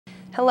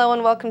Hello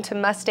and welcome to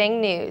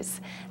Mustang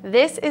News.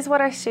 This is what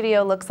our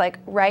studio looks like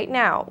right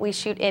now. We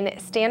shoot in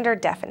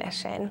standard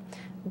definition,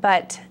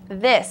 but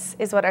this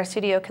is what our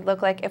studio could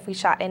look like if we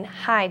shot in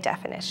high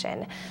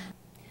definition.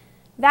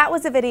 That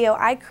was a video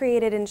I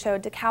created and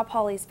showed to Cal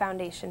Poly's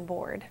Foundation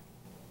Board.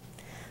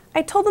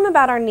 I told them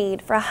about our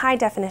need for a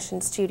high-definition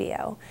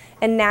studio,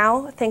 and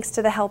now, thanks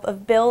to the help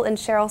of Bill and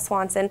Cheryl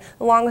Swanson,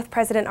 along with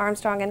President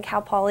Armstrong and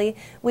Cal Poly,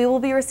 we will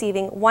be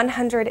receiving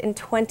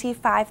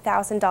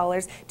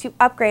 $125,000 to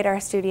upgrade our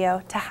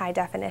studio to high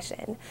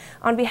definition.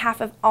 On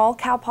behalf of all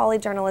Cal Poly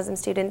journalism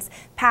students,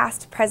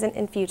 past, present,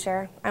 and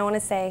future, I want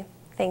to say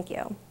thank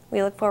you.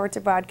 We look forward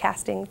to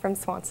broadcasting from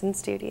Swanson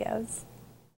Studios.